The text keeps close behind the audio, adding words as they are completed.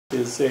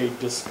is a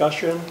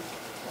discussion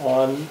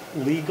on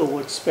legal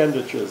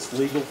expenditures,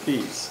 legal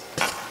fees.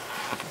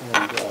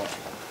 And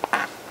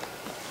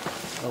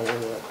I'll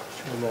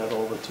turn that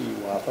over to you,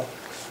 Arthur.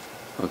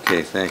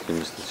 Okay, thank you,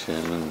 Mr.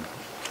 Chairman.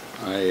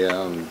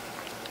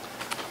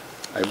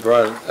 I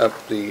brought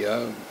up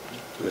the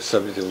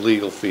subject of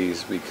legal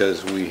fees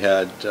because we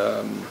had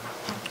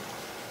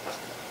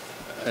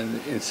an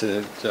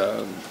incident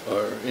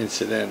or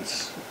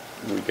incidents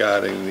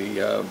regarding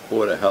the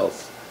Board of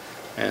Health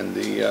and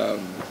the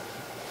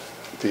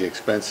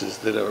expenses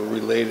that are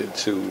related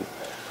to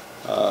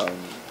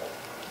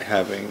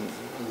having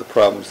the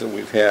problems that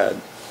we've had.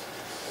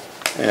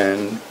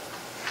 And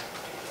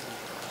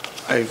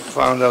I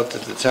found out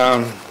that the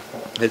town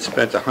had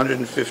spent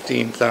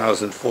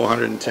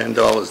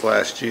 $115,410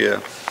 last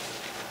year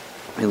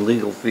in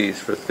legal fees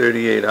for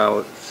 38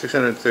 hours,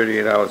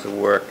 638 hours of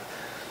work,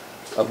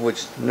 of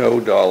which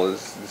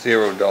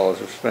 $0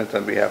 were spent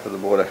on behalf of the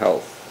Board of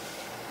Health.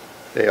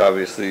 They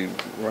obviously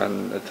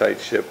run a tight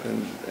ship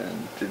and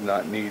did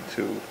not need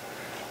to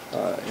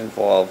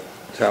involve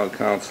town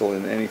council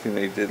in anything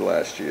they did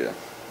last year.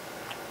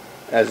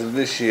 As of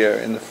this year,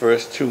 in the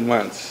first 2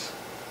 months,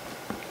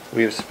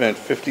 we have spent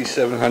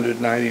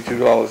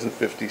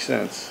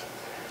 $5,792.50,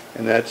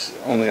 and that's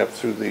only up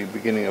through the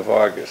beginning of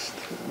August.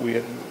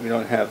 We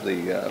don't have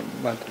the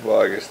month of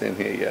August in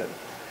here yet,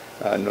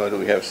 nor do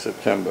we have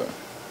September.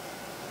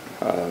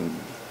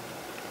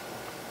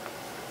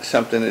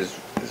 Something is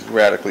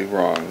radically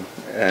wrong,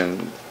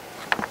 and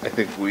I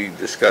think we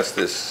discussed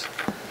this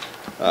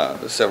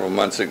several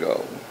months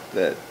ago,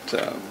 that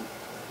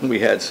we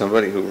had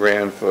somebody who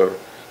ran for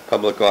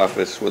public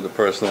office with a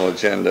personal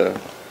agenda,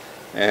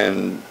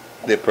 and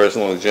their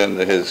personal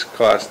agenda has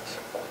cost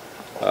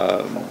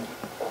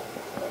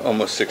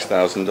almost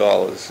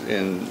 $6,000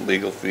 in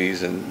legal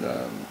fees and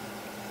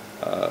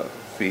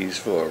fees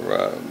for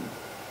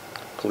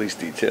police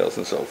details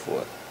and so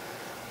forth.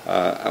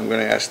 I'm going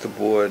to ask the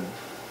board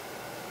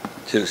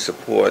to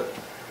support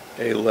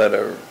a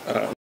letter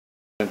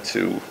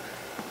to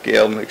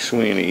Gail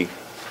McSweeeney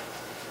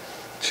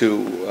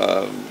to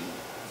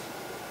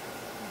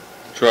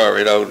draw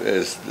it out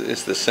as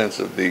the sense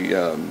of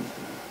the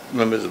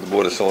members of the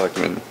Board of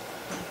Selectmen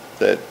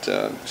that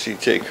she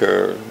take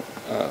her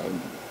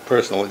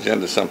personal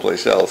agenda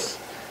someplace else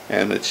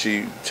and that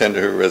she tender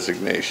her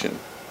resignation.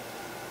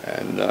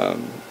 And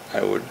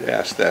I would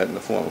ask that in the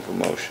form of a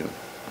motion.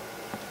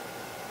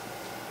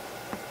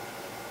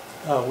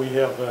 We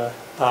have,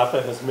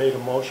 Arthur has made a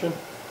motion,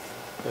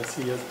 as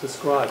he has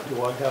described.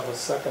 Do I have a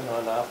second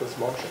on Arthur's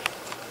motion?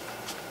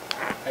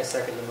 I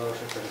second the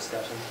motion for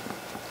discussion.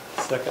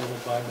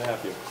 Seconded by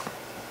Matthew.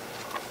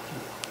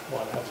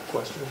 Want to have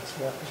questions,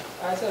 Matthew?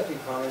 I just have a few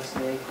comments to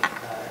make.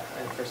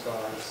 And first of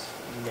all,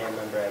 you may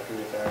remember I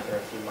agreed with Arthur a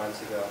few months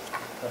ago.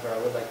 However, I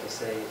would like to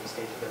state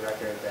for the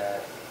record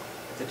that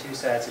if the two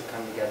sides could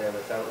come together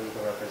without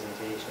legal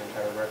representation and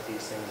try to work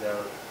these things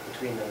out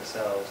between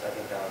themselves, I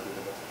think that would be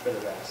for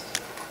the best.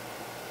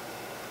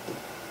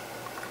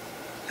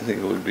 I think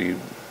it would be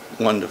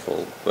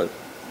wonderful, but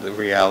the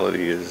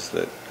reality is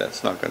that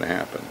that's not going to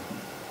happen.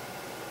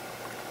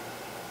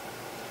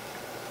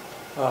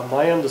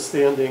 My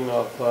understanding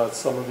of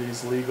some of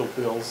these legal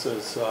bills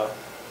is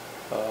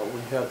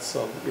we had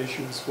some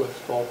issues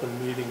with open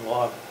meeting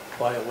law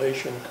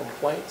violation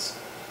complaints.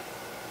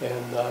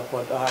 And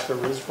but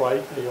Arthur is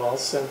right, they all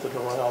centered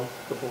around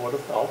the Board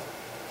of Health.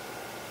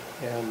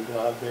 And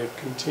they've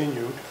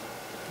continued,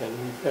 and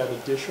we've had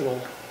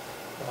additional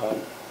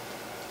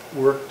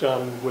work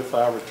done with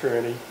our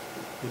attorney.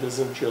 It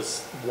isn't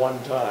just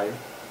one time,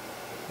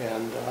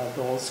 and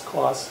those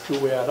costs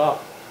do add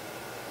up.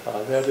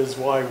 That is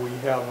why we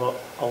have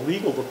a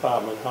legal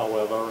department,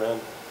 however,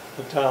 and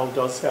the town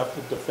does have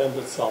to defend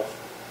itself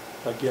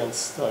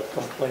against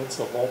complaints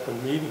of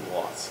open meeting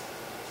laws.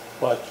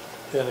 But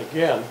then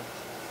again,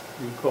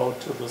 you go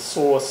to the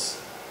source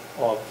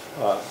of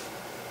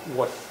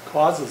what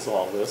causes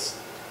all this,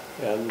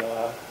 and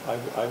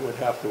I would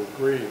have to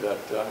agree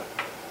that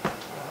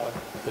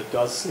there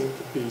does seem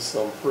to be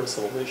some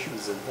personal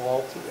issues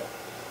involved here,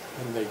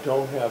 and they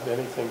don't have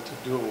anything to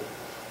do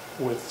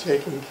with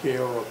taking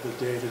care of the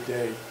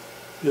day-to-day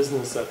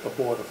business at the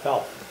Board of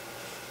Health.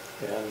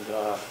 And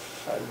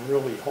I'm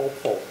really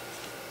hopeful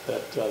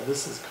that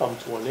this has come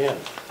to an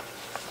end,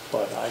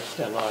 but I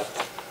cannot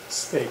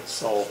state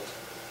so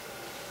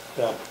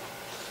that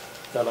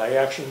I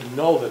actually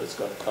know that it's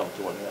going to come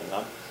to an end.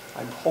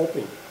 I'm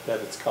hoping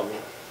that it's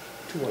coming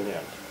to an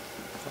end.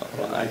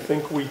 And I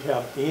think we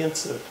have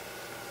answered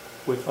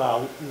with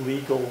our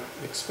legal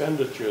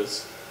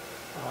expenditures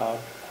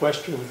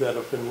questions that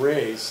have been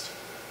raised,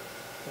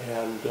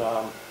 and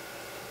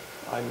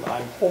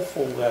I'm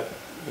hopeful that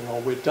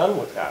we're done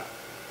with that.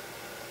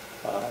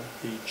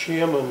 The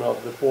chairman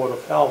of the Board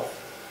of Health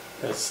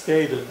has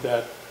stated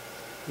that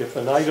if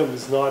an item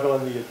is not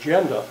on the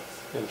agenda,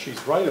 and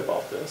she's right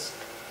about this,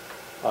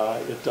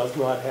 it does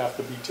not have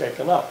to be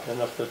taken up.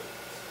 And if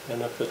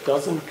it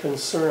doesn't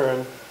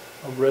concern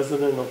a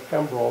resident of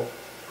Pembroke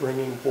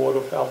bringing Board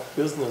of Health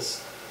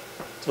business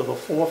to the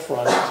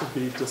forefront to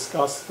be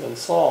discussed and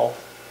solved,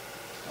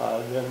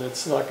 then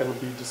it's not going to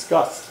be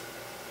discussed.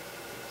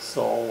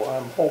 So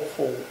I'm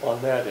hopeful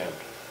on that end.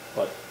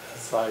 But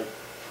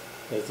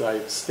as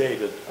I've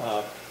stated,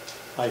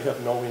 I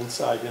have no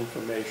inside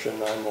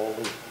information.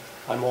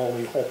 I'm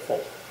only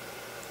hopeful.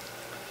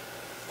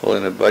 Well,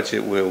 in a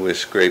budget where we're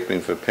scraping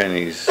for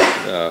pennies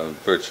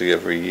virtually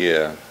every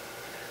year,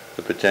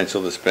 the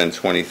potential to spend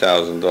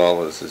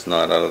 $20,000 is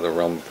not out of the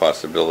realm of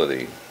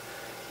possibility,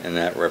 and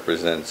that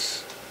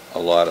represents a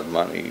lot of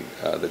money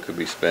that could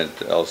be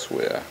spent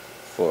elsewhere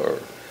for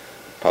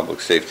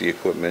public safety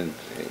equipment,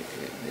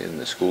 in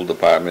the school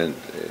department,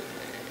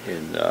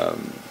 in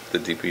the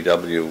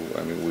DPW.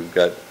 I mean, we've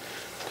got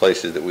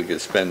places that we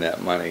could spend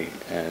that money,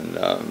 and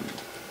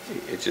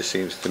it just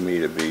seems to me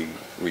to be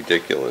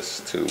ridiculous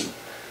to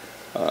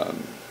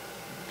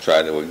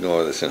try to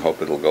ignore this and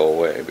hope it'll go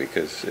away,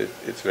 because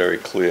it's very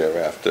clear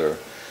after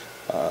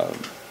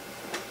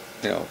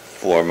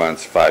 4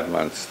 months, 5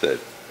 months, that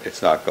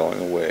it's not going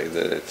away,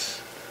 that it's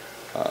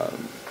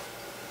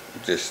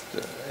just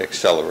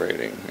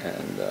accelerating.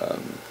 And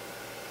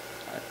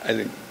I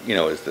think,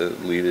 as the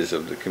leaders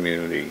of the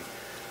community,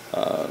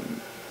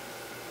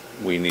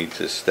 we need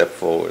to step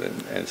forward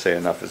and say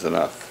enough is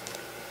enough.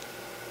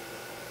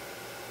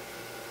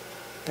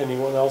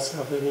 Anyone else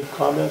have any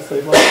comments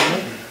they'd like to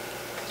make?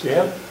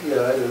 Jan?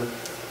 Yeah, I do.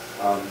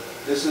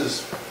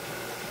 It's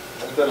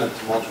been a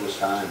tumultuous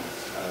time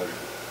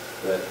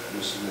that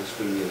Mrs.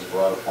 McSweeeney has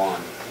brought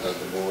upon the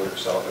board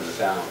herself and the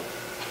town.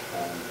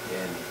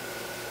 And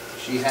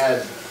she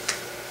had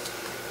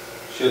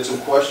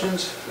some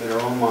questions in her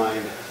own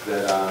mind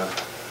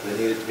that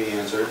needed to be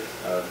answered.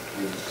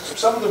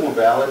 Some of them were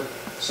valid.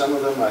 Some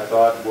of them I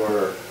thought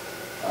were,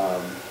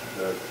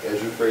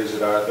 as you phrased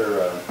it,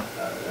 Arthur,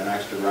 an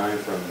extra grind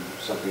from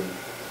something,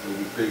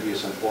 maybe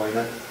previous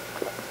employment.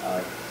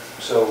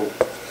 So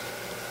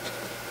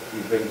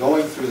we've been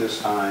going through this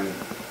time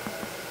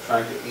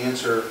trying to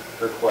answer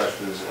her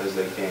questions as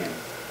they can,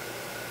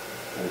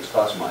 and it's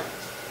cost money.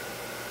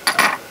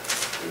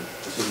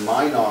 To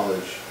my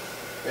knowledge,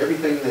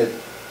 everything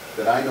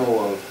that I know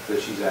of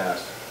that she's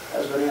asked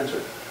has been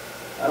answered.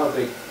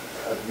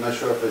 I'm not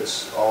sure if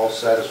it's all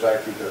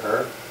satisfactory to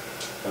her,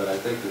 but I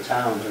think the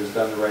town has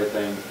done the right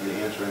thing in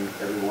answering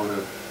every one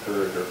of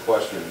her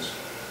questions.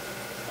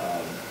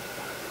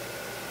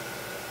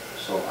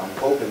 So I'm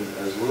hoping,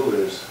 as Lou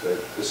is, that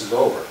this is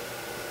over,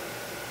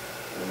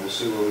 and we'll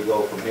see where we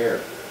go from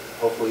here.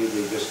 Hopefully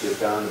they just get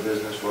down to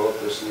business, roll up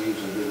their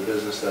sleeves, and do the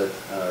business that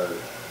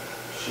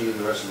she and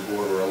the rest of the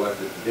board were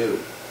elected to do.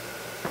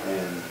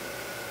 And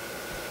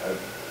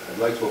I'd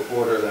like to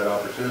afford her that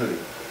opportunity.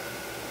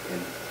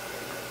 And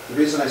the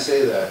reason I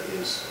say that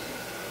is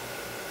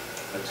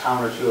a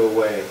town or two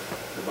away,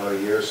 about a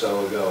year or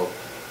so ago,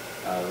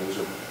 there was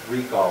a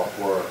recall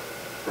for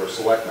a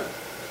selectman.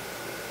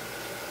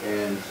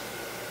 And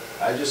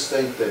I just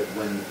think that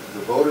when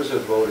the voters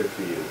have voted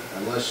for you,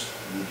 unless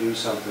you do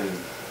something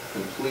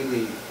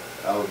completely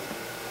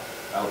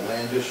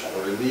outlandish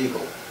or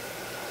illegal,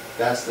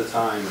 that's the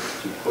time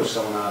to push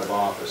someone out of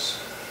office.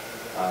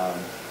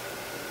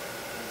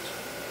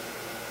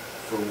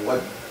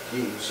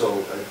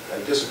 So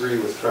I disagree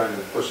with trying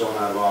to push someone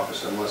out of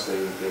office unless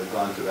they've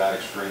gone to that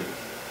extreme.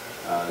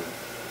 I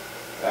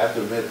have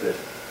to admit that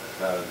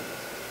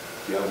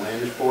the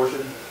outlandish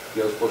portion,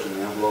 Gail's pushing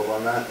the envelope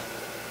on that.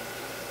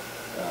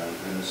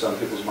 In some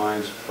people's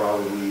minds,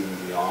 probably even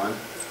beyond.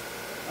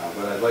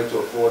 But I'd like to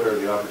afford her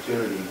the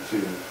opportunity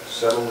to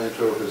settle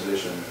into her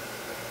position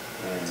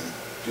and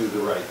do the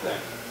right thing.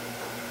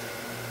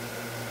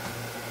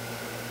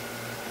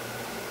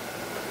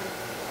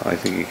 I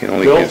think you can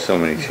only Bill? give so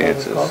many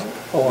chances.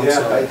 Oh, I'm Yeah,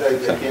 sorry.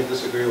 I can't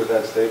disagree with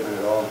that statement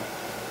at all.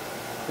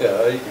 Yeah,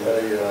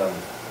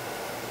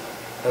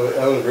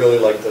 I would really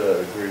like to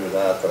agree with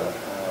Arthur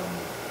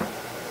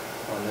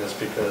on this,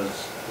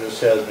 because this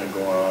has been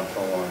going on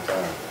for a long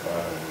time.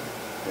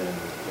 And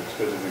it's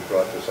good that we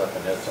brought this up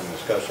and had some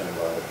discussion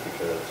about it,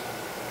 because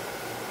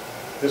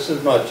this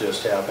has not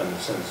just happened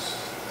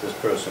since this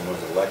person was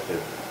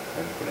elected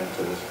and put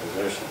into this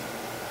position.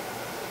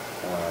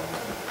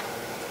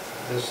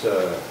 This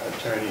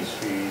attorney's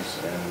fees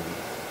and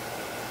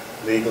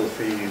legal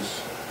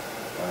fees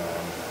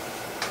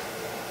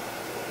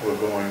were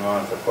going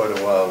on for quite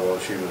a while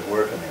she was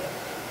working there.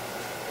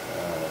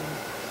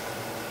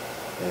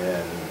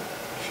 And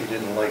she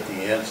didn't like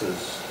the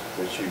answers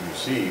that she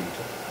received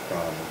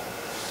from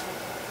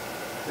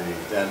the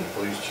then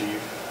police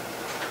chief,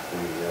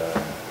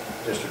 the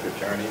district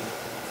attorney,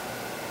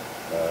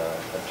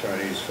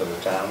 attorneys for the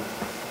town.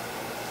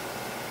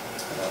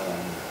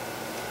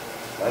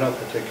 I don't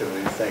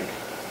particularly think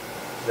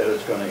that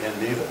it's going to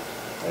end either.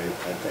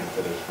 I think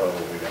that it's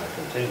probably going to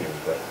continue,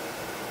 but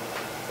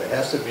there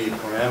has to be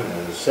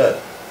parameters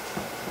set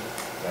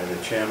by the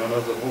chairman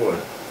of the board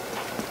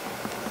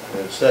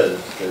that says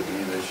that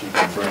either she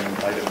can bring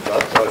items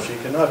up or she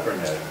cannot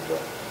bring items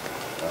up.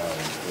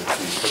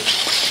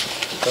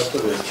 It's up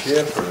to the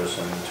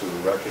chairperson to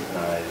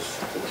recognize,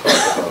 to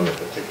talk about a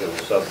particular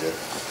subject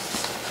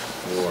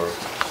or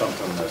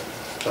something that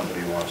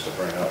somebody wants to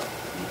bring up.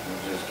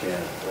 You just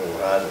can't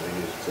wholeheartedly,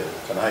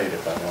 tonight,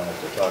 if I wanted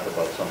to talk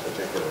about some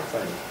particular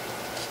thing,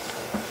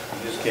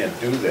 you just can't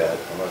do that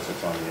unless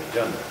it's on the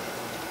agenda.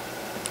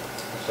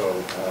 So,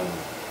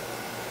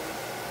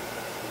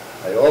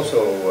 I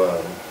also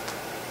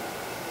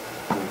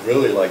would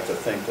really like to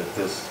think that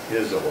this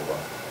is over.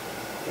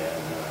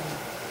 And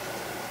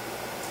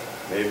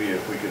maybe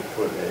if we could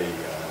put a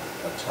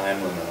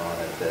time limit on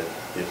it, that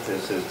if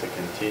this is to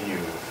continue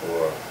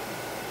for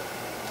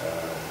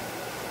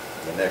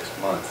the next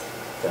month,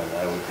 then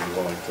I would be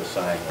willing to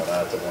sign what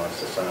Arthur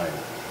wants to sign.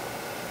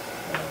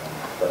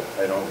 But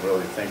I don't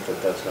really think that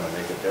that's going to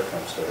make a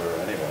difference to her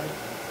anyway.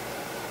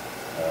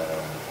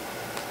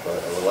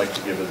 But I would like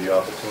to give her the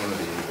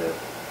opportunity that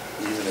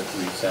even if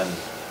we send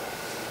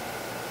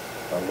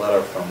a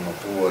letter from the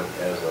board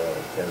as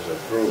a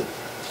group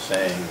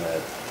saying that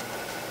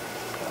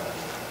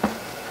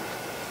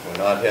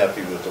we're not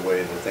happy with the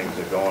way that things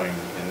are going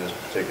in this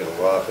particular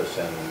office,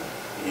 and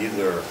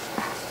either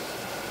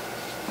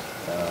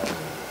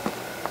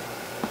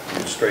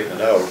you straighten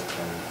it out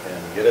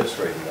and get it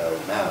straightened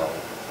out now,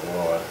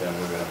 or then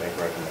we're going to make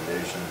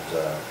recommendations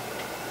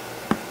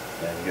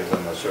and give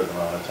them a certain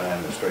amount of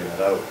time to straighten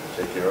it out and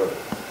take care of it.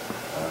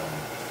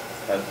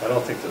 I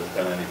don't think there's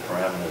been any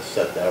parameters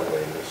set that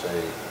way to say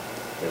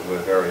that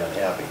we're very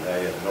unhappy.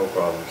 I have no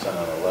problem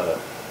sending a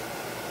letter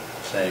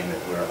saying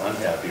that we're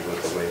unhappy with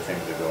the way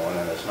things are going,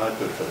 and it's not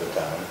good for the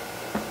town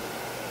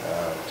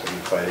to be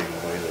fighting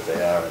the way that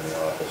they are in the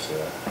office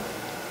there.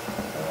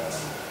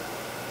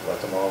 Let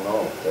them all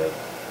know that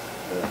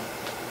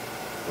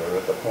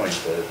we're at the point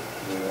that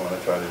we want to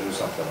try to do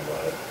something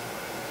about it.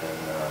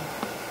 And I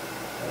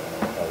don't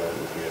know how that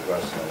would be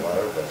addressed in a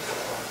letter, but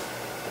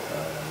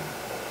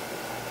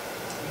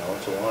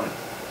it's a warning.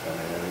 I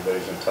mean,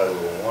 everybody's entitled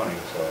to a warning,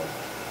 so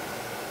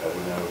I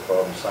wouldn't have a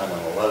problem signing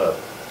a letter.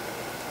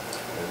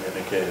 It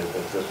indicated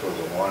that this was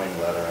a warning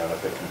letter, and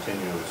if it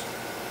continues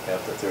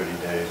after 30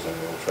 days, then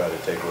we'll try to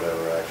take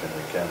whatever action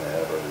we can to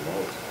have her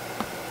removed.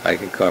 I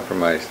can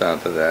compromise down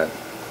to that.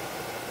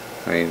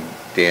 I mean,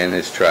 Dan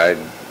has tried,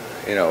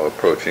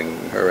 approaching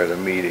her at a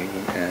meeting,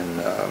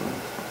 and,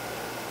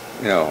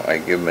 I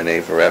give him an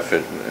A for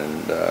effort,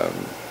 and,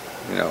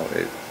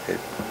 it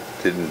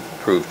didn't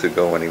prove to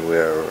go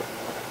anywhere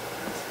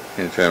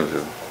in terms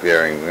of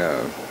bearing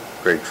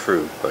great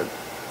fruit, but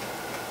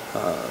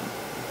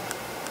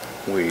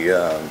we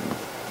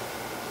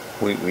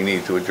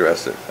need to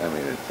address it. I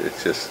mean,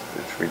 it's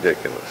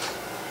ridiculous.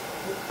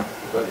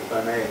 But if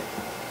I may,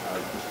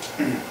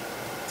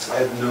 I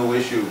have no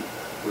issue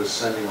with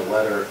sending a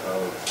letter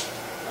of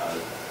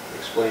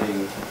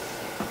explaining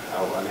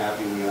how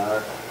unhappy we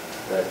are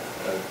that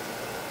the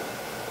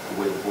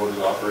way the board is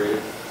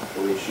operated,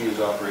 the way she is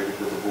operated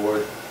with the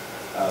board.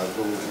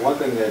 The one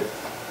thing that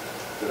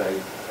I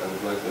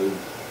would like to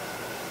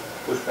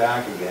push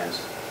back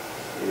against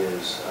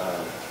is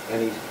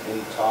any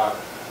talk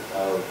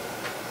of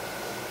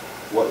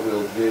what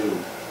we'll do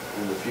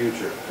in the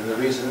future. And the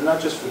reason,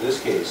 not just for this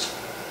case,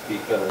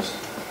 because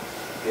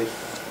if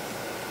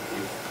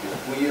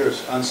we are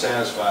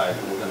unsatisfied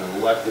with an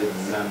elected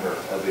member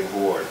of a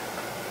board,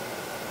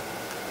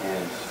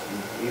 and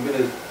even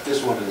if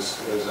this one is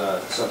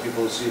some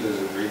people see it as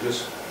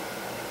egregious,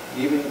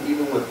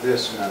 even with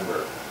this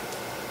member,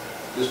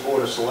 this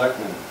Board of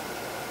Selectmen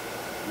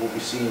will be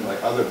seen by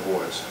other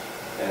boards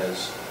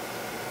as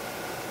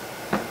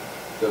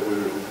that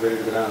we're ready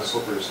to go down a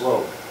slippery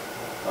slope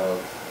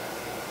of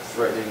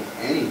threatening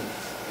any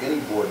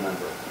board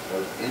member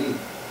of any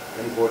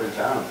board in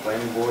town,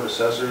 planning board,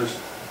 assessors,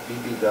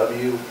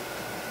 BPW,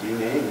 you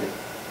name it.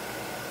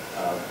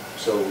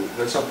 So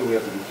that's something we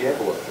have to be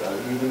careful of.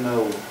 Even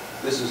though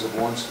this is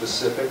one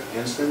specific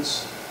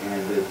instance,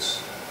 and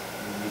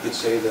you could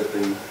say that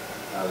the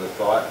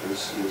thought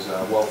is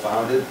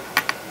well-founded,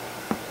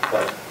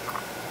 but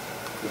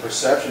the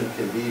perception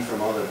can be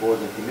from other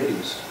boards and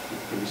committees, it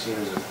can be seen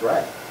as a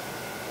threat.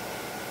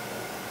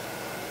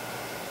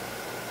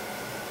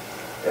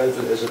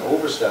 As an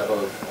overstep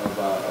of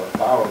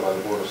power by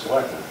the Board of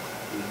Selectmen.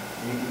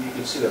 You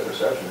can see that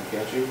perception,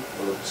 can't you?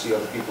 Or see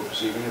other people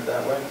perceiving it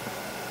that way?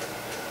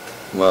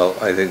 Well,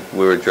 I think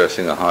we're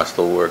addressing a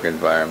hostile work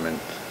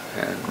environment,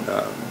 and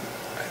I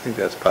think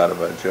that's part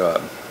of our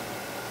job.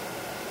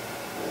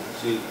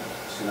 See,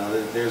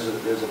 there's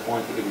a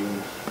point that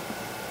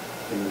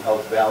can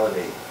help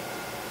validate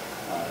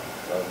a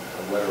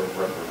letter of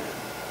reprimand.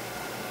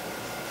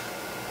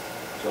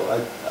 So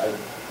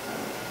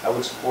I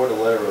would support a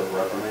letter of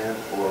reprimand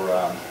or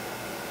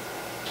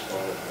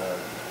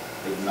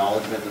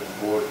acknowledgement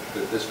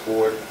that this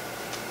board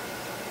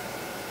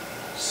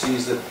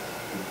sees that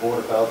the Board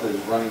of Health is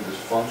running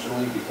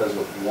dysfunctionally because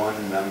of one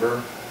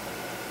member,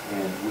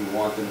 and we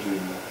want them to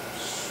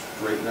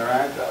straighten her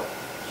act out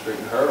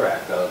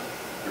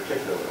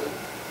particularly.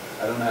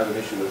 I don't have an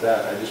issue with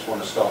that. I just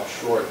want to stop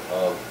short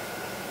of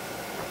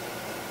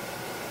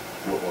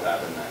what will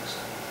happen next.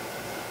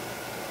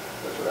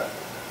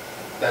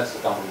 That's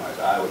the compromise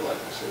I would like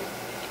to see,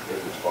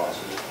 if it's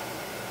possible.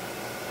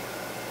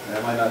 And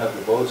I might not have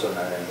the votes on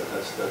that end, but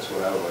that's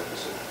what I would like to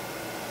see.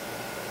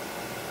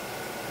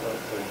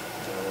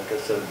 like I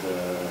said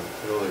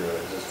earlier, I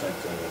just think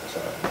that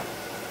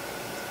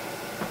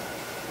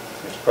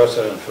it's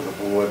precedent for the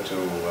board to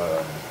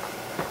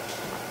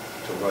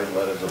write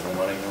letters of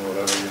warning or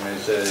whatever you may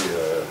say,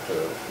 to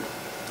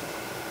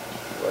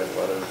write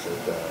letters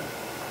that are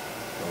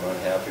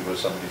unhappy with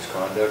somebody's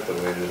conduct, the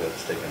way that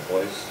it's taken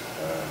place.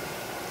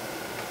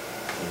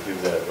 We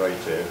give that right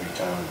to every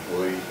town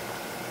employee.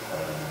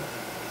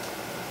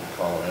 We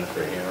call them in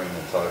for a hearing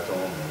and talk to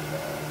them and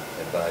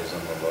advise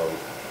them about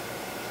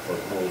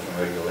what rules and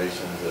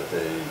regulations that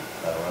they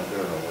are under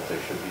and what they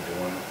should be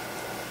doing.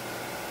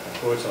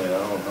 Unfortunately,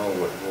 I don't know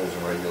what rules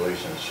and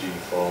regulations she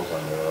falls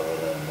under other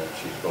than that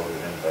she's voted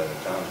in by the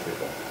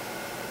townspeople.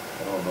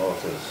 I don't know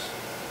if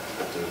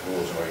there's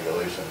rules and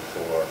regulations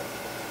for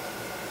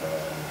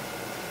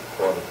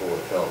the Board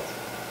of Health,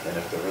 and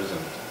if there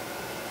isn't,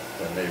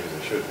 then maybe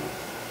there should be.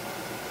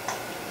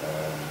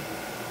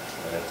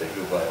 And if they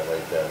do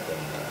violate that,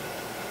 then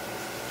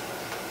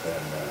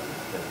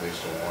at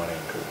least a warning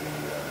could be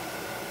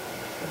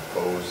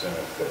imposed, and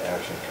if the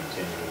action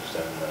continues,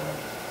 then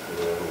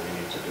whatever we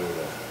need to do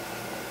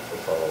to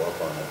follow up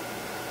on it.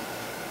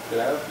 Could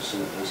I have a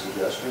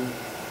suggestion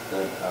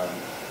that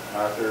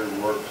Arthur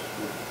works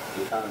with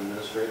the town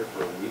administrator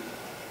for a week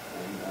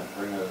and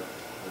bring a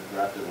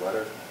drafted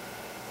letter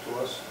to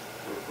us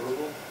for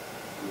approval?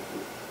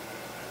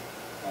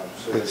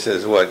 So It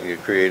says what, you're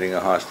creating a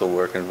hostile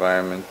work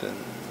environment and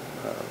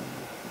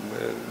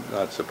we're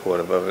not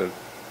supportive of it.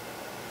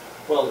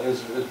 Well,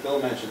 as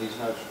Bill mentioned, he's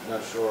not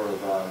sure of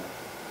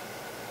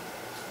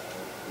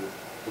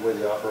the way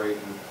they operate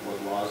and what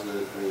laws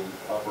that they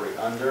operate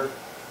under,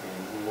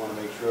 and we want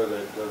to make sure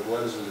that the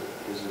letters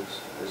is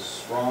as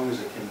strong as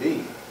it can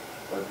be,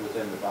 but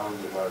within the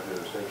bounds of our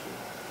jurisdiction.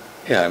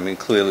 Yeah, I mean,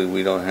 clearly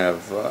we don't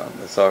have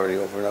authority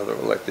over another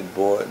elected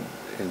board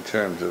in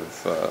terms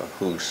of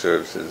who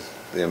serves as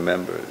their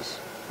members,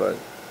 but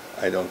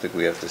I don't think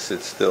we have to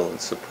sit still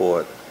and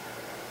support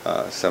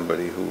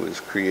somebody who is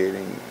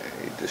creating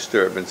a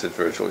disturbance at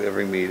virtually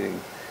every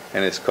meeting,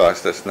 and it's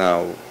cost us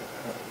now,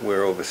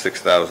 we're over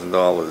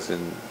 $6,000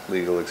 in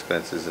legal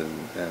expenses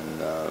and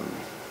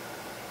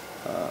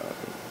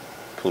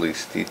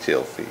police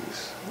detail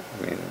fees.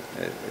 I mean,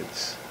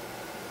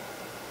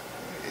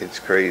 it's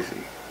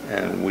crazy,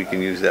 and we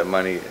can use that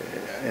money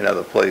in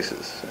other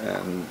places.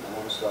 And I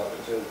want to stop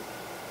it too.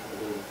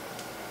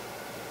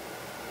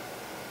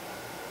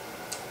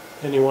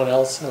 Anyone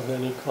else have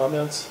any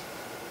comments?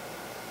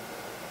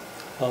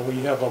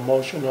 We have a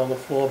motion on the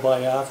floor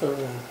by Arthur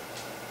and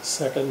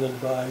seconded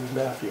by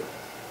Matthew.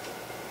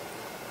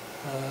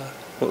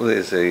 well,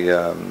 there's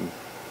a,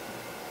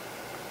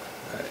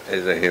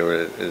 as I hear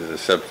it, is a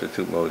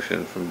substitute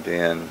motion from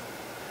Dan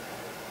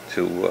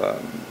to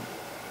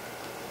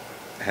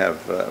have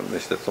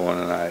Mr. Thorne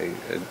and I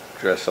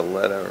address a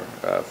letter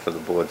for the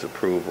board's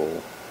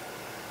approval,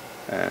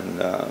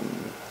 and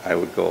I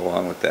would go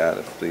along with that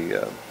if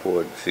the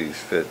board sees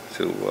fit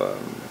to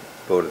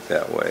vote it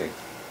that way.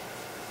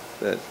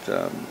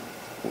 That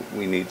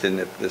we need to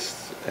nip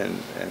this and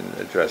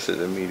address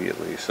it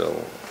immediately.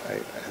 So I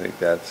think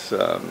that's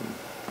a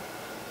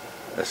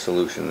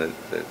solution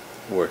that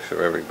works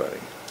for everybody.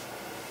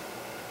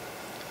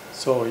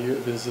 So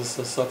is this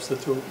a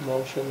substitute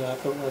motion,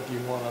 Arthur, or do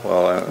you want to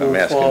Well, I'm move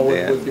asking forward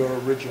Dan. with your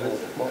original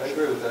I motion?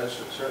 agree with that,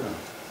 certainly.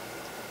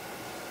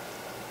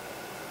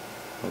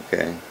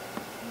 Okay.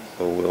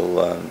 So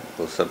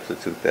we'll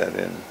substitute that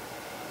in.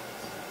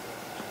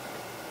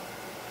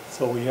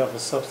 So we have a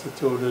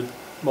substituted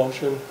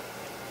motion,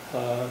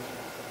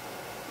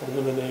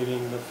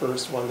 eliminating the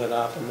first one that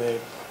Arthur made.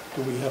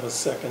 Do we have a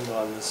second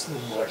on this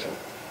new motion?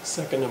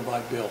 Seconded by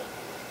Bill.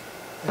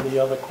 Any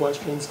other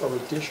questions or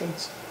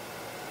additions?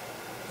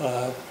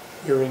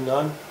 Hearing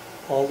none.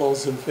 All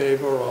those in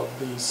favor of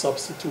the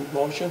substitute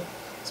motion,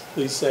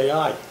 please say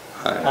aye.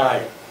 Aye.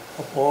 Aye.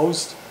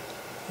 Opposed?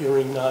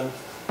 Hearing none.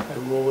 I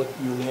rule it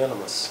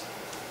unanimous.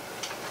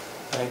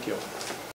 Thank you.